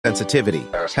Sensitivity.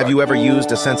 Have you ever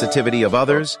used a sensitivity of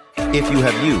others? If you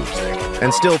have used,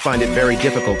 and still find it very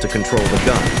difficult to control the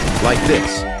gun, like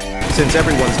this. Since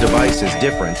everyone's device is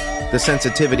different, the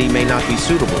sensitivity may not be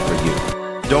suitable for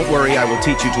you. Don't worry, I will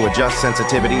teach you to adjust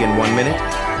sensitivity in 1 minute.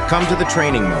 Come to the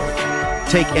training mode.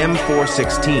 Take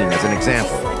M416 as an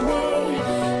example.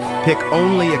 Pick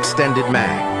only extended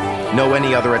mag. No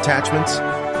any other attachments?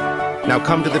 Now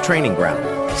come to the training ground.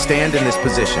 Stand in this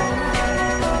position.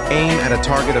 Aim at a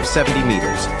target of 70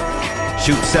 meters.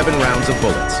 Shoot 7 rounds of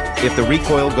bullets. If the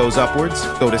recoil goes upwards,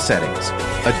 go to settings.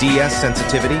 A DS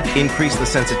sensitivity, increase the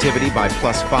sensitivity by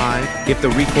 +5. If the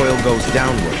recoil goes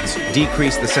downwards,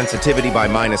 decrease the sensitivity by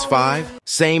 -5.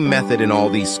 Same method in all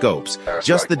these scopes,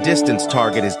 just the distance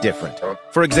target is different.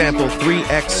 For example,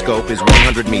 3x scope is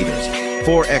 100 meters,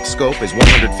 4x scope is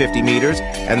 150 meters,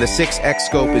 and the 6x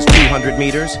scope is 200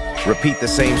 meters. Repeat the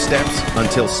same steps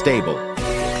until stable.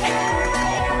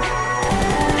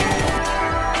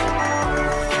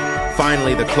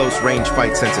 Finally, the close-range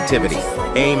fight sensitivity.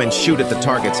 Aim and shoot at the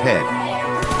target's head.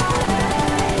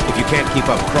 If you can't keep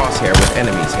up crosshair with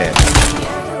enemy's head,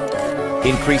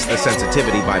 increase the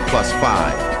sensitivity by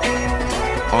 +5.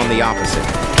 On the opposite,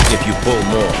 if you pull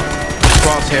more,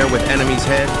 crosshair with enemy's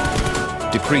head,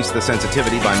 decrease the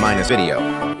sensitivity by -video.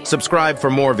 Subscribe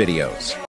for more videos.